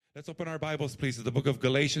Let's open our Bibles, please, to the book of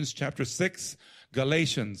Galatians, chapter 6.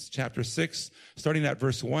 Galatians, chapter 6, starting at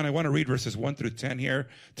verse 1. I want to read verses 1 through 10 here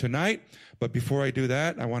tonight. But before I do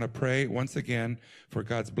that, I want to pray once again for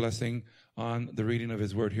God's blessing on the reading of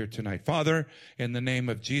his word here tonight. Father, in the name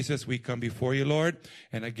of Jesus, we come before you, Lord.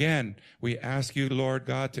 And again, we ask you, Lord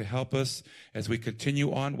God, to help us as we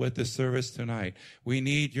continue on with this service tonight. We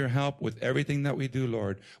need your help with everything that we do,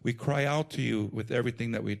 Lord. We cry out to you with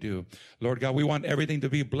everything that we do. Lord God, we want everything to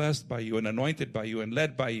be blessed by you and anointed by you and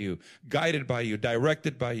led by you, guided by you,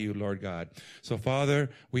 directed by you, Lord God. So, Father,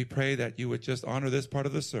 we pray that you would just honor this part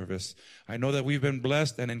of the service. I know that we've been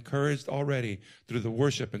blessed and encouraged already through the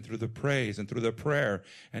worship and through the praise and through the prayer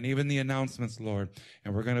and even the announcements, Lord.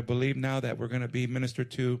 And we're going to believe now that we're going to be ministered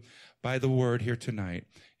to by the word here tonight.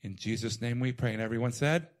 In Jesus' name we pray. And everyone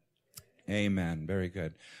said, amen. Very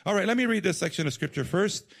good. All right, let me read this section of scripture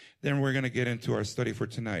first. Then we're going to get into our study for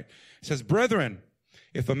tonight. It says, brethren,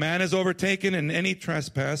 if a man is overtaken in any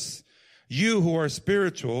trespass, you who are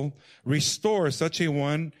spiritual, restore such a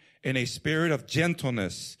one in a spirit of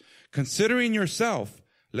gentleness, considering yourself,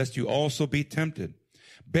 lest you also be tempted.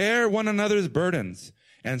 Bear one another's burdens,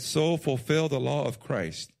 and so fulfill the law of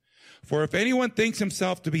Christ. For if anyone thinks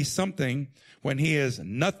himself to be something when he is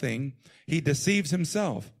nothing, he deceives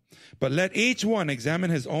himself. But let each one examine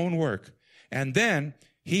his own work, and then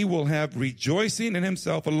he will have rejoicing in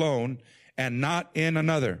himself alone and not in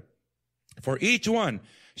another. For each one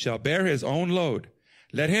shall bear his own load.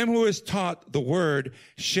 Let him who is taught the word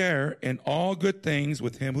share in all good things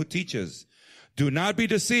with him who teaches. Do not be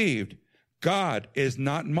deceived. God is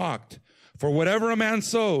not mocked. For whatever a man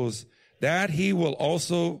sows, that he will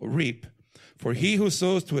also reap. For he who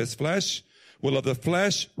sows to his flesh will of the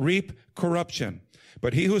flesh reap corruption.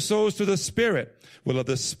 But he who sows to the Spirit will of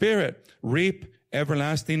the Spirit reap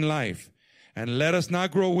everlasting life. And let us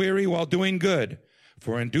not grow weary while doing good,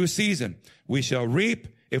 for in due season we shall reap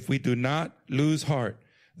if we do not lose heart.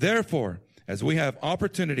 Therefore, as we have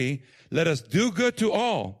opportunity, let us do good to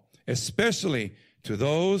all, especially to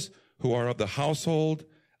those who are of the household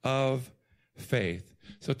of faith.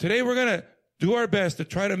 So today we're going to do our best to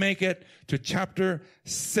try to make it to chapter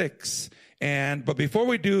 6. But before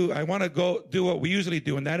we do, I want to go do what we usually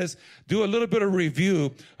do, and that is do a little bit of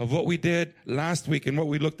review of what we did last week and what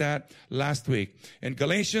we looked at last week. In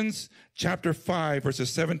Galatians chapter 5,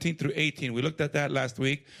 verses 17 through 18, we looked at that last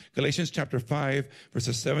week. Galatians chapter 5,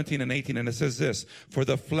 verses 17 and 18, and it says this, for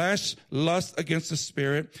the flesh lusts against the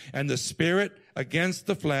Spirit, and the Spirit against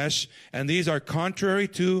the flesh, and these are contrary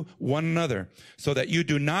to one another, so that you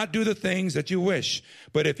do not do the things that you wish.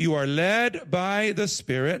 But if you are led by the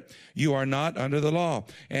Spirit, you are not under the law.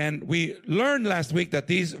 And we learned last week that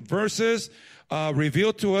these verses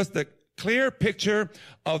reveal to us the clear picture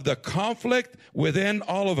of the conflict within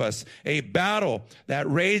all of us, a battle that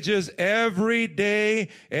rages every day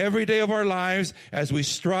of our lives as we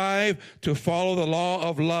strive to follow the law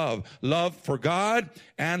of love for God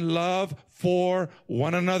and love for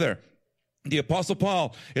one another. The Apostle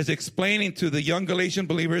Paul is explaining to the young Galatian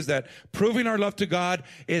believers that proving our love to God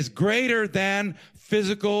is greater than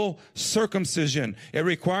physical circumcision. It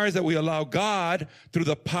requires that we allow God, through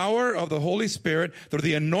the power of the Holy Spirit, through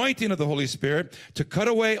the anointing of the Holy Spirit, to cut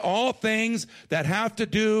away all things that have to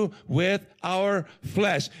do with our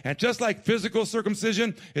flesh. And just like physical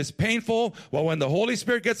circumcision is painful, well, when the Holy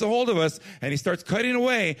Spirit gets a hold of us and he starts cutting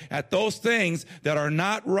away at those things that are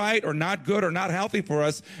not right or not good or not healthy for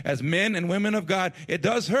us as men and women of God, it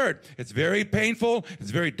does hurt. It's very painful.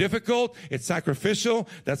 It's very difficult. It's sacrificial.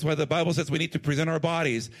 That's why the Bible says we need to present our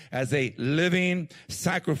bodies as a living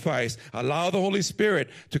sacrifice. Allow the Holy Spirit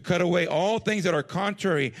to cut away all things that are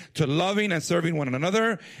contrary to loving and serving one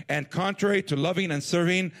another and contrary to loving and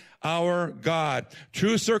serving our God.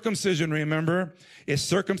 True circumcision, remember, is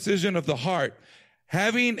circumcision of the heart.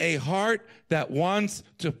 Having a heart that wants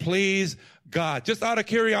to please God. Just out of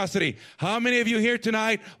curiosity, how many of you here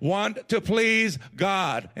tonight want to please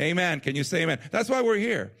God? Amen. Can you say amen? That's why we're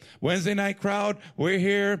here. Wednesday night crowd, we're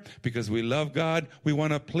here because we love God. We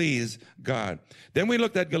want to please God. Then we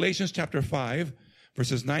looked at Galatians chapter 5,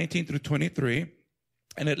 verses 19 through 23.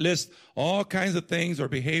 And it lists all kinds of things or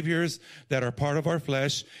behaviors that are part of our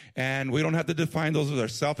flesh. And we don't have to define those. Those are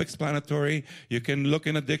self-explanatory. You can look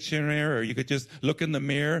in a dictionary or you could just look in the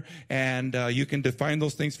mirror and you can define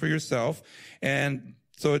those things for yourself. And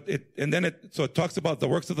so it talks about the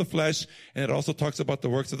works of the flesh, and it also talks about the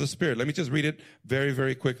works of the Spirit. Let me just read it very,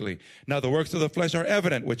 very quickly. Now, the works of the flesh are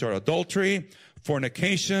evident, which are adultery,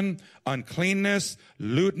 fornication, uncleanness,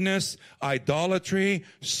 lewdness, idolatry,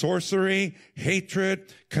 sorcery,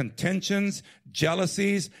 hatred, contentions,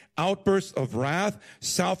 jealousies, outbursts of wrath,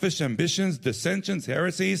 selfish ambitions, dissensions,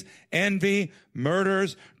 heresies, envy,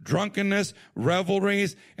 murders, drunkenness,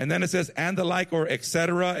 revelries, and then it says, and the like, or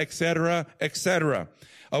etc., etc., etc.,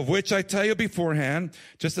 of which I tell you beforehand,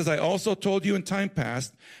 just as I also told you in time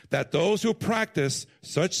past, that those who practice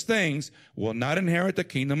such things will not inherit the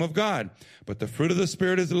kingdom of God. But the fruit of the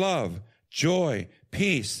Spirit is love, joy,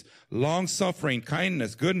 peace, long-suffering,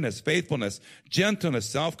 kindness, goodness, faithfulness, gentleness,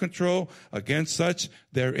 self-control. Against such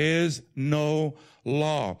there is no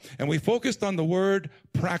law. And we focused on the word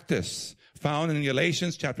practice, found in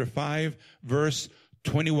Galatians chapter 5, verse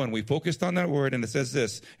 21. We focused on that word, and it says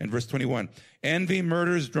this in verse 21. Envy,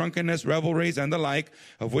 murders, drunkenness, revelries, and the like,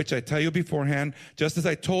 of which I tell you beforehand, just as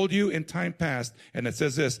I told you in time past. And it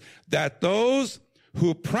says this, that those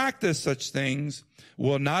who practice such things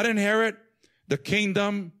will not inherit the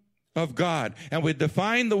kingdom of God. And we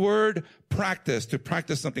define the word practice, to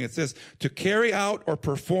practice something. It says to carry out or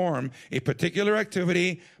perform a particular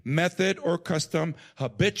activity, method, or custom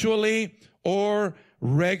habitually or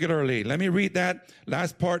regularly. Let me read that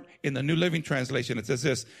last part in the New Living Translation. It says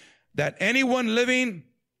this, that anyone living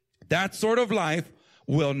that sort of life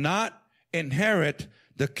will not inherit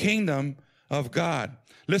the kingdom of God.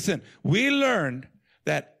 Listen, we learned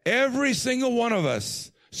that every single one of us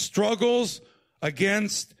struggles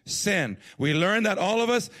against sin. We learn that all of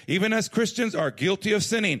us, even as Christians, are guilty of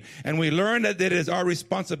sinning. And we learn that it is our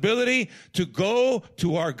responsibility to go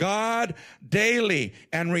to our God daily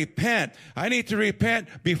and repent. I need to repent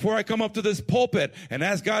before I come up to this pulpit and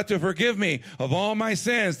ask God to forgive me of all my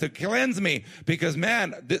sins, to cleanse me. Because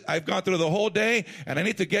man, I've gone through the whole day and I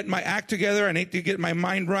need to get my act together. I need to get my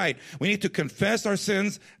mind right. We need to confess our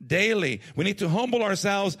sins daily. We need to humble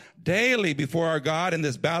ourselves daily before our God in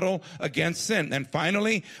this battle against sin. And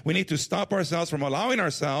finally, we need to stop ourselves from allowing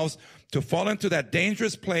ourselves to fall into that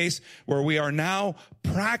dangerous place where we are now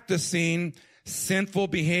practicing sinful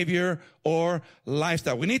behavior or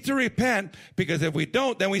lifestyle. We need to repent, because if we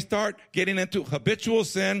don't, then we start getting into habitual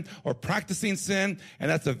sin or practicing sin, and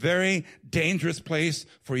that's a very dangerous place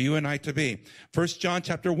for you and I to be. 1 John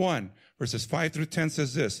chapter 1, verses 5 through 10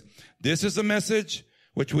 says this, this is a message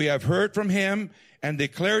which we have heard from him and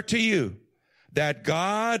declare to you, that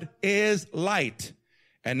God is light,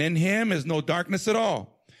 and in him is no darkness at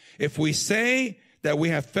all. If we say that we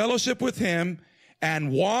have fellowship with him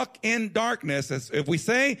and walk in darkness, if we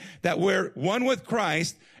say that we're one with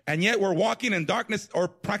Christ, and yet we're walking in darkness or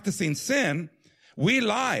practicing sin, we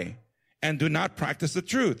lie and do not practice the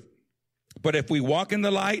truth. But if we walk in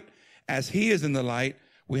the light as he is in the light,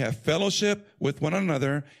 we have fellowship with one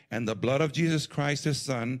another, and the blood of Jesus Christ, his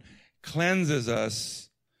son, cleanses us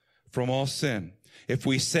from all sin. If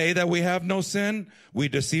we say that we have no sin, we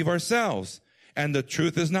deceive ourselves, and the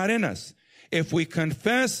truth is not in us. If we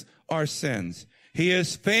confess our sins, he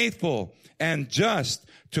is faithful and just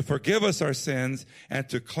to forgive us our sins and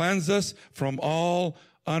to cleanse us from all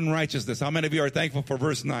unrighteousness. How many of you are thankful for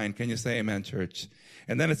verse 9? Can you say amen, church?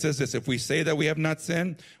 And then it says this, if we say that we have not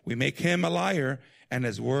sinned, we make him a liar, and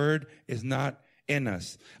his word is not in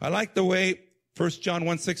us. I like the way 1 John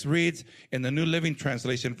 1:6 reads in the New Living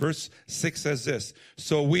Translation. Verse 6 says this,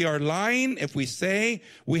 so we are lying if we say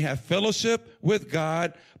we have fellowship with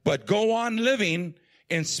God, but go on living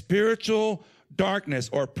in spiritual darkness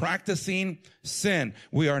or practicing sin.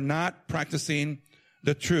 We are not practicing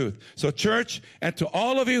the truth. So church, and to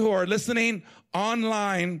all of you who are listening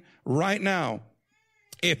online right now,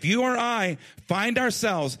 if you or I find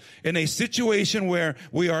ourselves in a situation where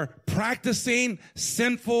we are practicing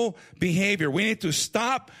sinful behavior, we need to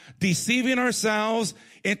stop deceiving ourselves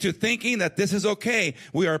into thinking that this is okay.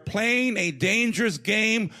 We are playing a dangerous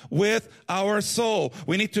game with our soul.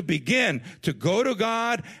 We need to begin to go to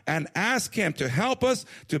God and ask him to help us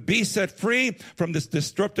to be set free from this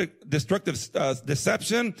destructive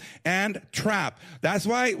deception and trap. That's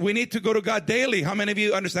why we need to go to God daily. How many of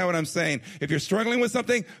you understand what I'm saying? If you're struggling with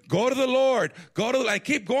something, go to the Lord.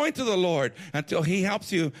 Keep going to the Lord until he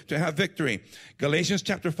helps you to have victory. Galatians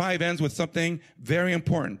chapter 5 ends with something very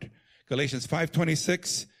important. Galatians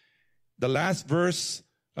 5:26, the last verse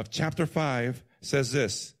of chapter 5 says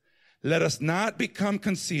this, let us not become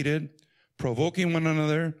conceited, provoking one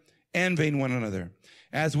another, envying one another.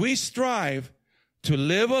 As we strive to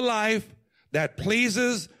live a life that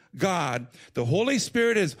pleases God, the Holy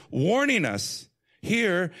Spirit is warning us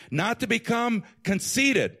here not to become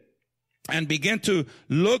conceited and begin to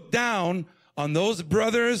look down on those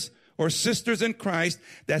brothers or sisters in Christ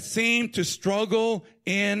that seem to struggle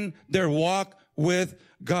in their walk with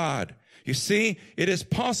God. You see, it is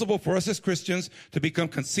possible for us as Christians to become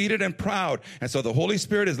conceited and proud. And so the Holy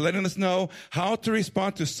Spirit is letting us know how to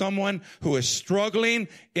respond to someone who is struggling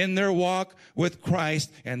in their walk with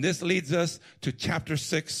Christ. And this leads us to chapter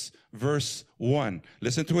 6, verse 1.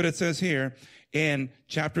 Listen to what it says here in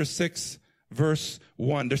chapter 6, verse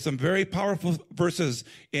 1. There's some very powerful verses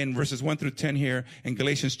in verses 1 through 10 here in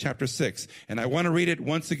Galatians chapter 6. And I want to read it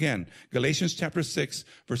once again. Galatians chapter 6,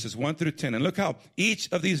 verses 1 through 10. And look how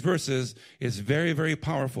each of these verses is very, very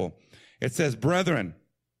powerful. It says, brethren,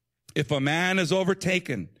 if a man is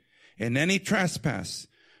overtaken in any trespass,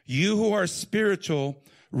 you who are spiritual,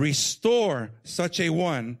 restore such a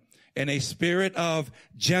one in a spirit of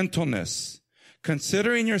gentleness,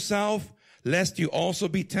 considering yourself, lest you also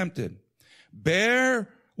be tempted. Bear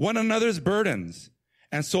one another's burdens,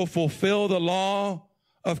 and so fulfill the law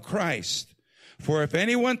of Christ. For if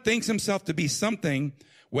anyone thinks himself to be something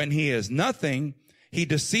when he is nothing, he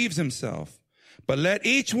deceives himself. But let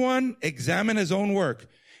each one examine his own work,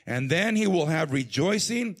 and then he will have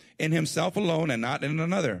rejoicing in himself alone and not in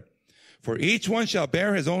another. For each one shall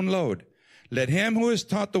bear his own load. Let him who is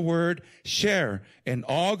taught the word share in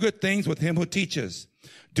all good things with him who teaches.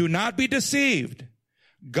 Do not be deceived.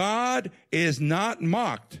 God is not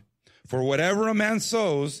mocked. For whatever a man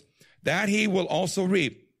sows, that he will also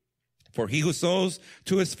reap. For he who sows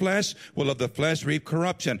to his flesh will of the flesh reap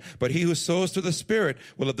corruption. But he who sows to the Spirit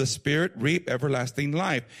will of the Spirit reap everlasting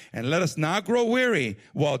life. And let us not grow weary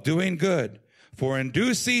while doing good. For in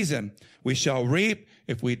due season we shall reap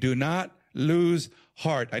if we do not lose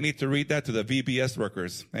heart. I need to read that to the VBS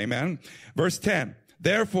workers. Amen. Verse 10.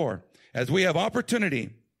 Therefore, as we have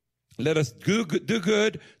opportunity, let us do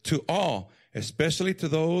good to all, especially to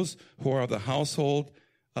those who are of the household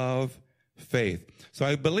of faith. So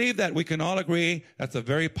I believe that we can all agree that's a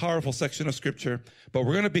very powerful section of Scripture, but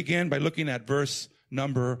we're going to begin by looking at verse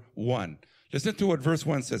number 1. Listen to what verse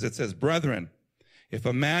 1 says. It says, brethren, if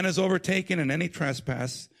a man is overtaken in any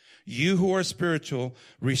trespass, you who are spiritual,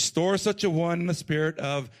 restore such a one in the spirit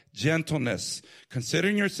of gentleness,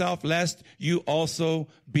 considering yourself, lest you also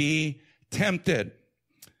be tempted.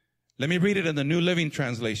 Let me read it in the New Living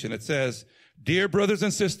Translation. It says, dear brothers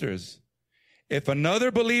and sisters, if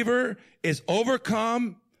another believer is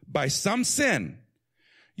overcome by some sin,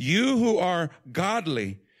 you who are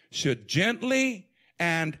godly should gently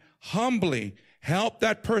and humbly help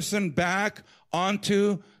that person back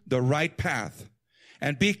onto the right path.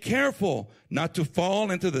 And be careful not to fall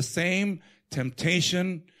into the same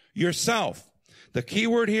temptation yourself. The key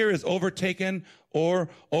word here is overtaken or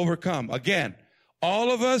overcome. Again,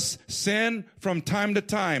 all of us sin from time to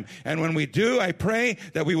time. And when we do, I pray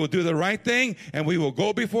that we will do the right thing and we will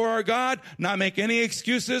go before our God, not make any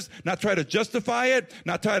excuses, not try to justify it,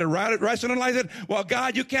 not try to rationalize it. Well,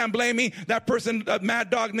 God, you can't blame me. That person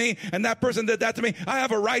mad dogged me and that person did that to me. I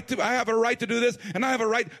have a right to do this and I have a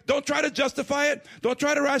right. Don't try to justify it. Don't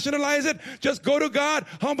try to rationalize it. Just go to God,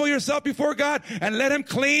 humble yourself before God and let him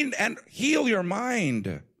clean and heal your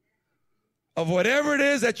mind of whatever it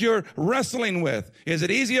is that you're wrestling with. Is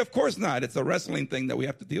it easy? Of course not. It's a wrestling thing that we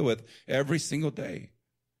have to deal with every single day.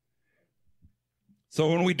 So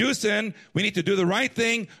when we do sin, we need to do the right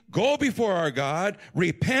thing, go before our God,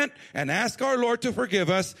 repent, and ask our Lord to forgive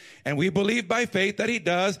us. And we believe by faith that he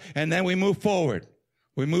does, and then we move forward.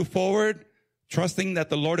 We move forward, trusting that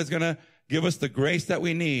the Lord is going to give us the grace that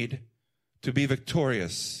we need to be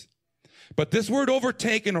victorious. But this word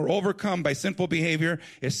overtaken or overcome by sinful behavior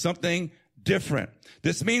is something different.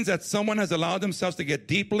 This means that someone has allowed themselves to get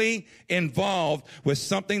deeply involved with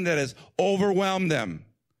something that has overwhelmed them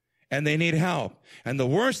and they need help. And the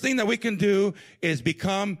worst thing that we can do is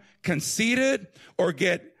become conceited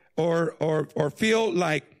or feel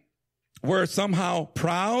like we're somehow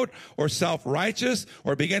proud or self-righteous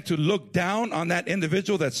or begin to look down on that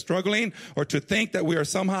individual that's struggling or to think that we are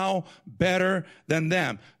somehow better than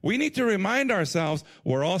them. We need to remind ourselves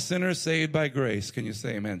we're all sinners saved by grace. Can you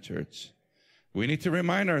say amen, church? We need to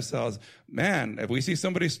remind ourselves, man, if we see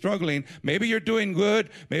somebody struggling, maybe you're doing good,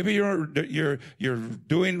 maybe you're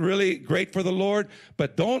doing really great for the Lord,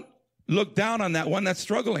 but don't look down on that one that's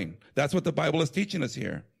struggling. That's what the Bible is teaching us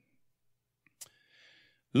here.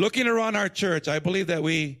 Looking around our church, I believe that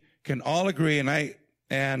we can all agree, and I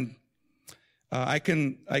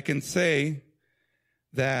can say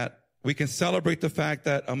that we can celebrate the fact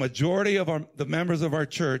that a majority of the members of our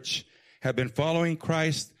church have been following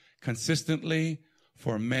Christ consistently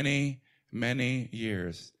for many, many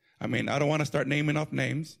years. I mean, I don't want to start naming off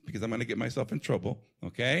names because I'm going to get myself in trouble,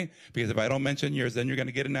 okay? Because if I don't mention yours, then you're going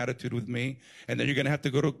to get an attitude with me, and then you're going to have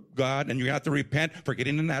to go to God, and you're going to have to repent for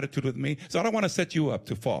getting an attitude with me. So I don't want to set you up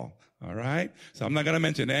to fall, All right? So I'm not going to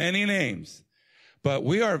mention any names. But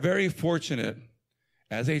we are very fortunate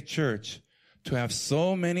as a church to have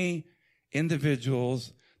so many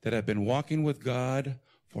individuals that have been walking with God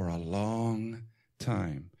for a long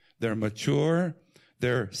time. They're mature.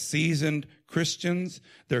 They're seasoned Christians.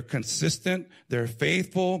 They're consistent. They're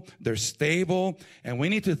faithful. They're stable. And we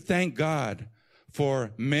need to thank God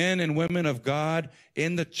for men and women of God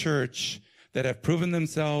in the church that have proven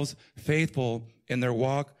themselves faithful in their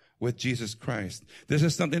walk with Jesus Christ. This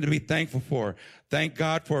is something to be thankful for. Thank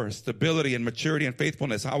God for stability and maturity and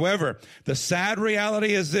faithfulness. However, the sad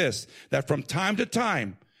reality is this, that from time to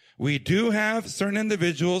time, we do have certain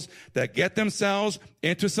individuals that get themselves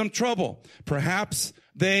into some trouble. Perhaps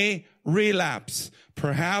they relapse.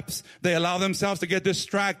 Perhaps they allow themselves to get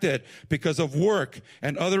distracted because of work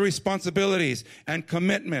and other responsibilities and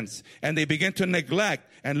commitments, and they begin to neglect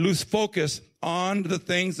and lose focus on the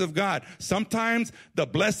things of God. Sometimes the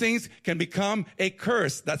blessings can become a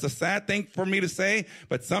curse. That's a sad thing for me to say,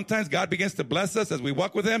 but sometimes God begins to bless us as we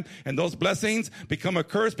walk with Him, and those blessings become a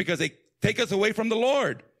curse because they take us away from the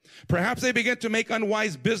Lord. Perhaps they begin to make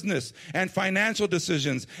unwise business and financial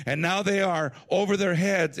decisions, and now they are over their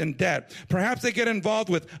heads in debt. Perhaps they get involved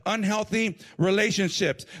with unhealthy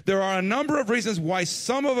relationships. There are a number of reasons why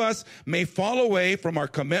some of us may fall away from our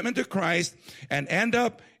commitment to Christ and end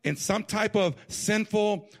up in some type of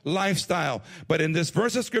sinful lifestyle. But in this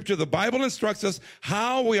verse of scripture, the Bible instructs us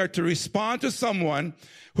how we are to respond to someone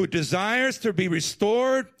who desires to be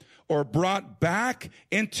restored or brought back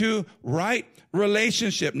into right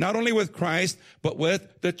relationship, not only with Christ, but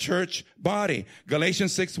with the church body.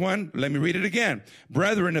 Galatians 6:1, let me read it again.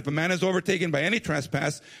 Brethren, if a man is overtaken by any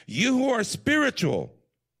trespass, you who are spiritual,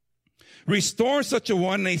 restore such a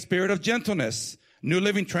one in a spirit of gentleness. New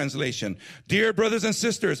Living Translation. Dear brothers and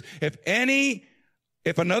sisters, if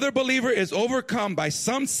another believer is overcome by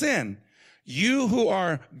some sin, you who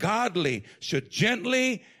are godly should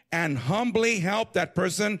gently and humbly help that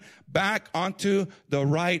person back onto the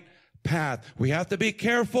right path. We have to be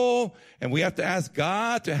careful, and we have to ask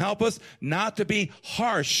God to help us not to be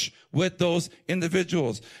harsh with those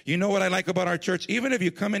individuals. You know what I like about our church? Even if you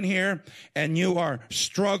come in here and you are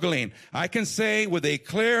struggling, I can say with a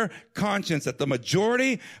clear conscience that the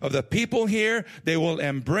majority of the people here, they will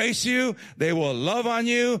embrace you, they will love on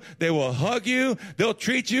you, they will hug you, they'll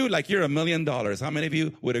treat you like you're $1 million. How many of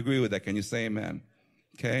you would agree with that? Can you say amen?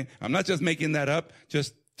 Okay? I'm not just making that up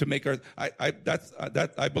just to make our,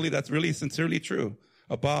 I believe that's really sincerely true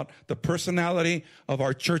about the personality of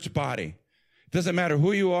our church body. It doesn't matter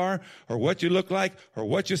who you are or what you look like or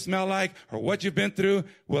what you smell like or what you've been through.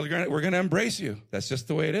 We're going to embrace you. That's just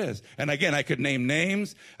the way it is. And again, I could name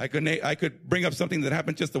names. I could bring up something that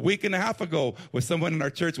happened just a week and a half ago with someone in our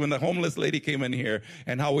church when the homeless lady came in here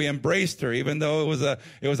and how we embraced her, even though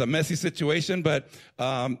it was a messy situation, but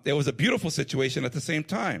it was a beautiful situation at the same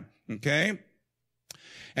time. Okay?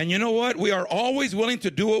 And you know what? We are always willing to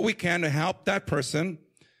do what we can to help that person.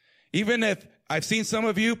 Even if I've seen some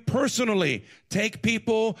of you personally take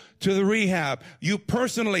people to the rehab. You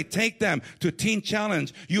personally take them to Teen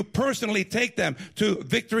Challenge. You personally take them to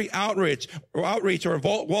Victory Outreach or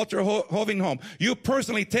Walter Hoving Home. You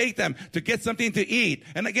personally take them to get something to eat.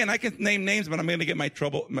 And again, I can name names, but I'm going to get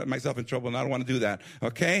myself in trouble, and I don't want to do that.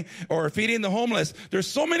 Okay? Or feeding the homeless. There's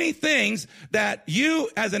so many things that you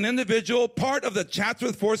as an individual, part of the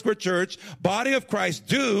Chatsworth Foursquare Church, body of Christ,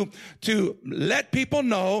 do to let people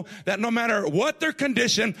know that no matter what their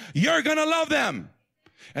condition, you're going to love them.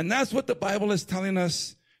 And that's what the Bible is telling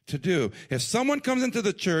us to do. If someone comes into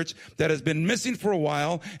the church that has been missing for a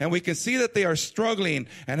while, and we can see that they are struggling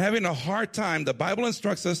and having a hard time, the Bible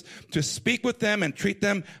instructs us to speak with them and treat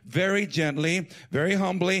them very gently, very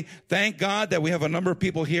humbly. Thank God that we have a number of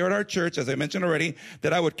people here at our church, as I mentioned already,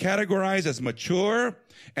 that I would categorize as mature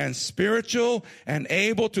and spiritual and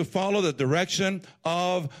able to follow the direction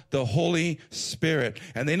of the Holy Spirit.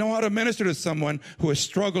 And they know how to minister to someone who is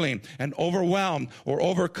struggling and overwhelmed or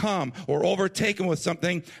overcome or overtaken with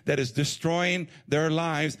something that is destroying their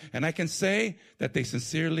lives. And I can say that they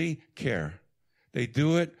sincerely care. They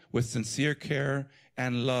do it with sincere care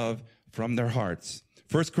and love from their hearts.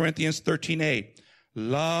 1 Corinthians 13:8.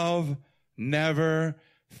 Love never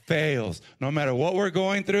fails. No matter what we're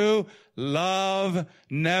going through, love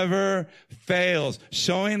never fails.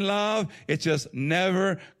 Showing love, it just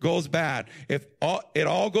never goes bad. It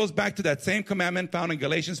all goes back to that same commandment found in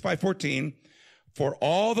Galatians 5:14. For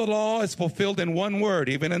all the law is fulfilled in one word,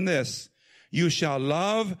 even in this. You shall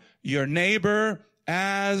love your neighbor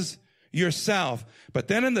as yourself. But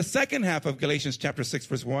then in the second half of Galatians chapter 6,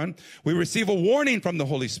 verse 1, we receive a warning from the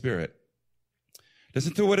Holy Spirit.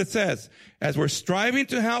 Listen to what it says. As we're striving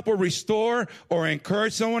to help or restore or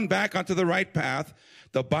encourage someone back onto the right path,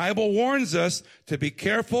 the Bible warns us to be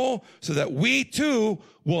careful so that we too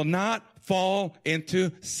will not fall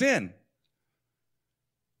into sin.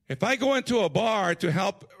 If I go into a bar to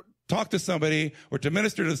help talk to somebody or to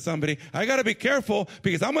minister to somebody, I got to be careful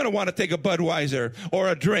because I'm going to want to take a Budweiser or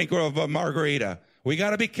a drink or a margarita. We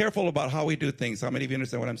got to be careful about how we do things. How many of you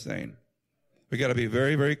understand what I'm saying? We got to be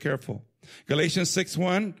very, very careful. Galatians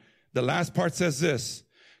 6:1, the last part says this,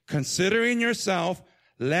 considering yourself,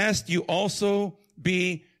 lest you also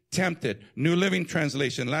be tempted. New Living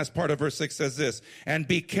Translation, last part of verse 6 says this, and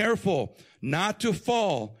be careful not to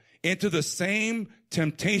fall into the same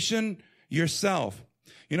temptation yourself.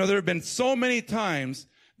 You know, there have been so many times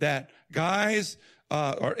that guys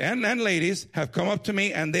and ladies have come up to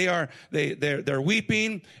me and they're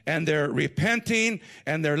weeping and they're repenting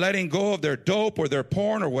and they're letting go of their dope or their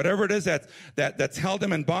porn or whatever it is that's held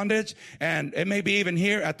them in bondage. And it may be even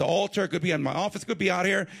here at the altar. It could be in my office. It could be out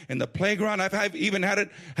here in the playground. I've even had it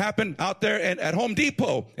happen out there at Home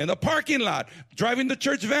Depot in the parking lot, driving the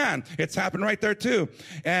church van. It's happened right there too.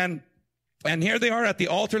 And here they are at the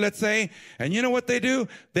altar, let's say, and you know what they do?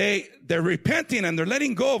 They're repenting and they're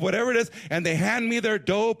letting go of whatever it is, and they hand me their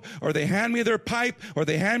dope, or they hand me their pipe, or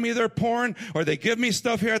they hand me their porn, or they give me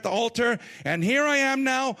stuff here at the altar, and here I am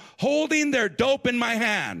now holding their dope in my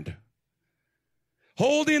hand,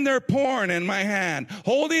 holding their porn in my hand,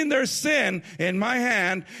 holding their sin in my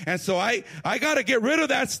hand, and so I got to get rid of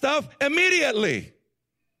that stuff immediately.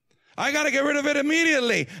 I got to get rid of it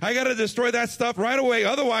immediately. I got to destroy that stuff right away.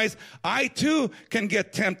 Otherwise, I too can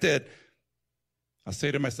get tempted. I'll say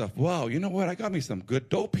to myself, wow, you know what? I got me some good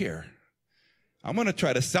dope here. I'm going to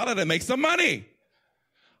try to sell it and make some money.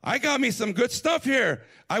 I got me some good stuff here.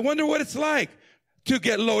 I wonder what it's like to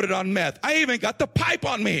get loaded on meth. I even got the pipe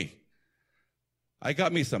on me. I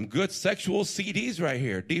got me some good sexual CDs right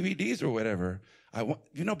here, DVDs or whatever.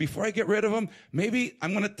 Before I get rid of them, maybe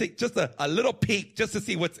I'm going to take just a little peek just to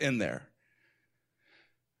see what's in there.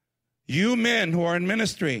 You men who are in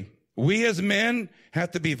ministry, we as men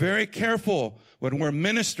have to be very careful when we're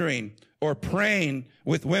ministering or praying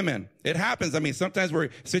with women. It happens. I mean, sometimes we're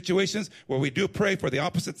in situations where we do pray for the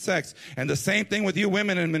opposite sex. And the same thing with you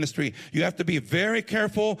women in ministry. You have to be very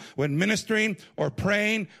careful when ministering or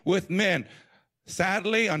praying with men.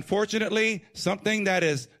 Sadly, unfortunately, something that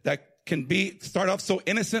can start off so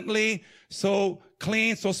innocently, so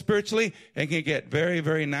clean, so spiritually, and can get very,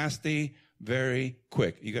 very nasty very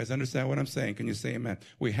quick. You guys understand what I'm saying? Can you say amen?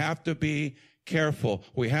 We have to be careful.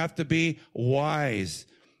 We have to be wise.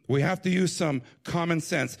 We have to use some common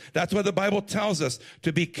sense. That's why the Bible tells us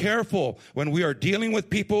to be careful when we are dealing with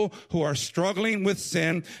people who are struggling with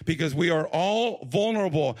sin, because we are all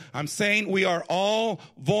vulnerable. I'm saying we are all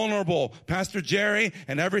vulnerable. Pastor Jerry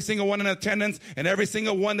and every single one in attendance and every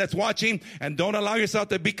single one that's watching, and don't allow yourself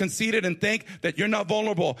to be conceited and think that you're not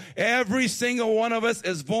vulnerable. Every single one of us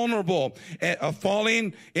is vulnerable of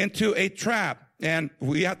falling into a trap. And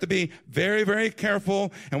we have to be very, very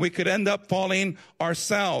careful, and we could end up falling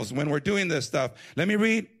ourselves when we're doing this stuff. Let me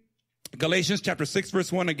read Galatians chapter 6,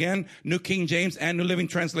 verse 1 again, New King James and New Living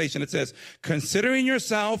Translation. It says, considering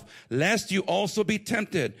yourself, lest you also be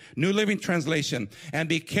tempted. New Living Translation. And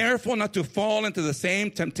be careful not to fall into the same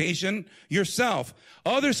temptation yourself.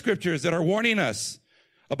 Other scriptures that are warning us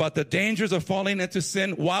about the dangers of falling into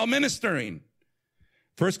sin while ministering.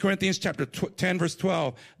 1 Corinthians chapter 10, verse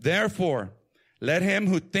 12. Therefore, let him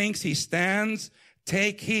who thinks he stands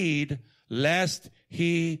take heed lest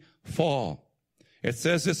he fall. It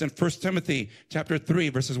says this in 1 Timothy chapter 3,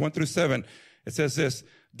 verses 1 through 7. It says this,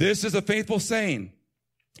 this is a faithful saying.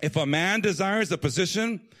 If a man desires the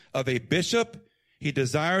position of a bishop, he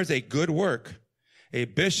desires a good work. A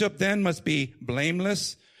bishop then must be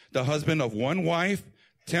blameless, the husband of one wife,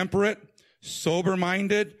 temperate,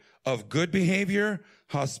 sober-minded, of good behavior,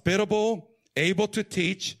 hospitable, able to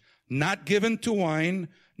teach, not given to wine,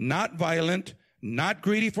 not violent, not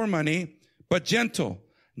greedy for money, but gentle,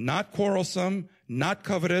 not quarrelsome, not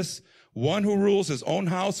covetous, one who rules his own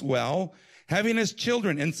house well, having his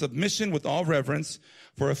children in submission with all reverence.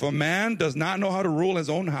 For if a man does not know how to rule his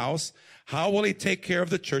own house, how will he take care of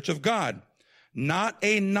the church of God? Not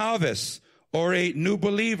a novice or a new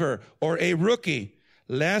believer or a rookie,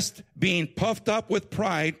 lest being puffed up with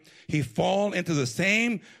pride, he fall into the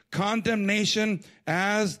same condemnation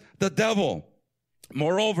as the devil.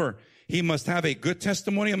 Moreover, he must have a good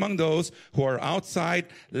testimony among those who are outside,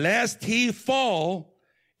 lest he fall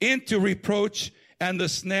into reproach and the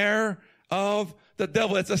snare of the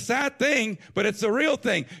devil. It's a sad thing, but it's a real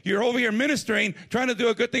thing. You're over here ministering, trying to do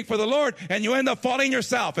a good thing for the Lord, and you end up falling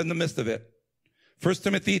yourself in the midst of it. 1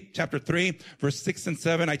 Timothy chapter 3, verse 6 and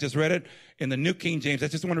 7. I just read it in the New King James. I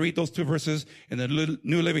just want to read those two verses in the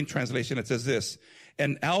New Living Translation. It says this: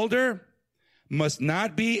 an elder must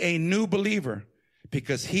not be a new believer,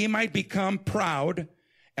 because he might become proud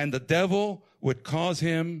and the devil would cause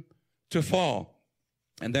him to fall.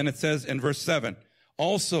 And then it says in verse 7,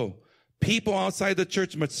 also, people outside the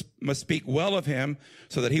church must speak well of him,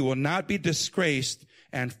 so that he will not be disgraced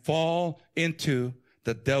and fall into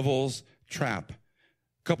the devil's trap.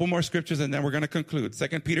 Couple more scriptures and then we're going to conclude.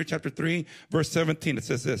 2 Peter chapter 3, verse 17. It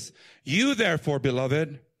says this: you therefore,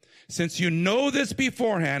 beloved, since you know this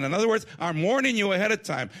beforehand, in other words, I'm warning you ahead of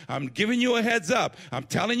time. I'm giving you a heads up. I'm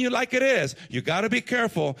telling you like it is. You got to be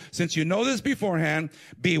careful. Since you know this beforehand,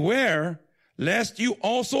 beware lest you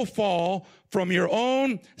also fall from your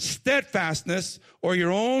own steadfastness or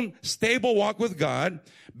your own stable walk with God,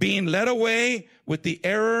 being led away with the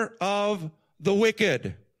error of the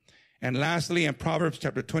wicked. And lastly, in Proverbs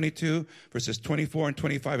chapter 22, verses 24 and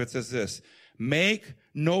 25, it says this: make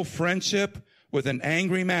no friendship with an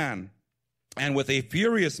angry man, and with a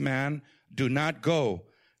furious man do not go,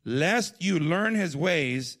 lest you learn his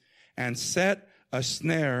ways and set a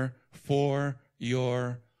snare for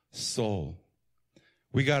your soul.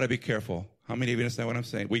 We got to be careful. How many of you understand what I'm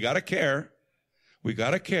saying? We got to care. We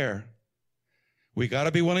got to care. We got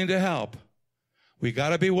to be willing to help. We got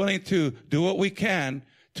to be willing to do what we can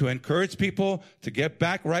to encourage people to get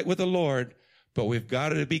back right with the Lord. But we've got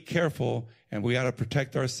to be careful, and we got to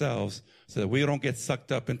protect ourselves so that we don't get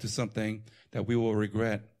sucked up into something that we will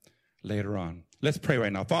regret later on. Let's pray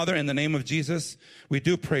right now. Father, in the name of Jesus, we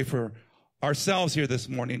do pray for ourselves here this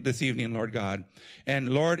evening, Lord God.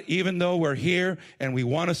 And Lord, even though we're here and we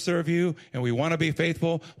want to serve you and we want to be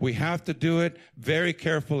faithful, we have to do it very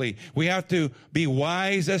carefully. We have to be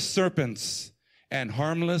wise as serpents and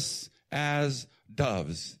harmless as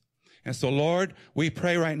doves. And so, Lord, we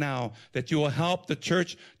pray right now that you will help the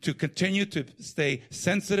church to continue to stay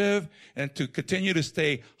sensitive and to continue to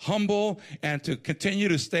stay humble and to continue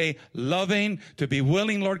to stay loving, to be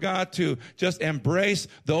willing, Lord God, to just embrace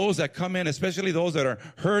those that come in, especially those that are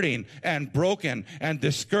hurting and broken and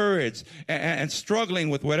discouraged and struggling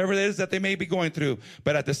with whatever it is that they may be going through.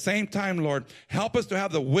 But at the same time, Lord, help us to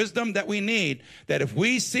have the wisdom that we need, that if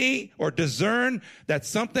we see or discern that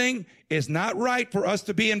something is not right for us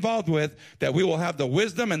to be involved with, that we will have the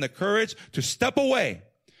wisdom and the courage to step away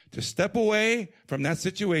from that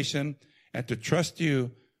situation and to trust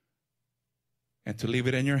you and to leave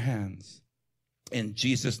it in your hands. In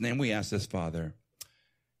Jesus' name we ask this, Father.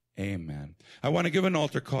 Amen. I want to give an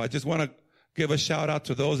altar call. I just want to give a shout out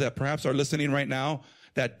to those that perhaps are listening right now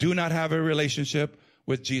that do not have a relationship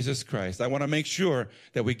with Jesus Christ. I want to make sure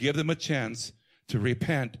that we give them a chance to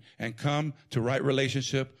repent and come to right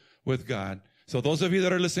relationship with God. So those of you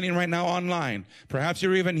that are listening right now online, perhaps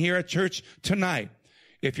you're even here at church tonight.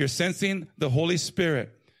 If you're sensing the Holy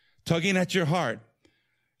Spirit tugging at your heart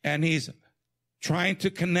and he's trying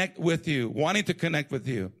to connect with you, wanting to connect with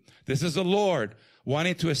you, this is the Lord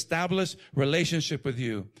wanting to establish relationship with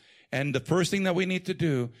you. And the first thing that we need to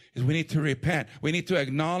do is we need to repent. We need to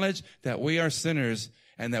acknowledge that we are sinners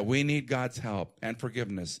and that we need God's help and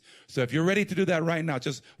forgiveness. So if you're ready to do that right now,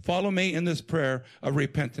 just follow me in this prayer of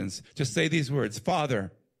repentance. Just say these words: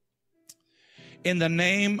 Father, in the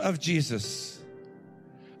name of Jesus,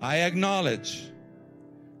 I acknowledge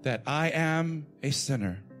that I am a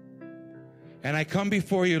sinner. And I come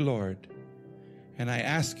before you, Lord, and I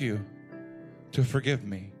ask you to forgive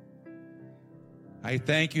me. I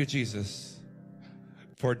thank you, Jesus,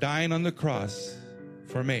 for dying on the cross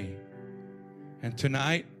for me. And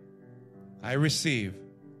tonight, I receive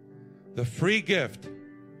the free gift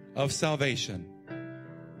of salvation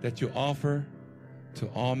that you offer to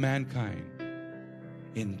all mankind.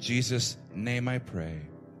 In Jesus' name I pray.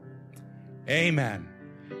 Amen.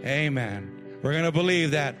 Amen. We're going to believe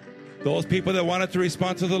that those people that wanted to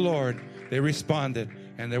respond to the Lord, they responded,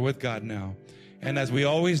 and they're with God now. And as we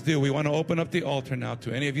always do, we want to open up the altar now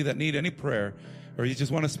to any of you that need any prayer, or you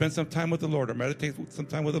just want to spend some time with the Lord or meditate some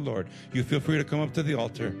time with the Lord. You feel free to come up to the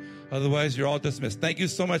altar. Otherwise, you're all dismissed. Thank you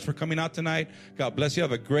so much for coming out tonight. God bless you.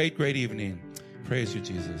 Have a great, great evening. Praise you,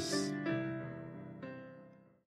 Jesus.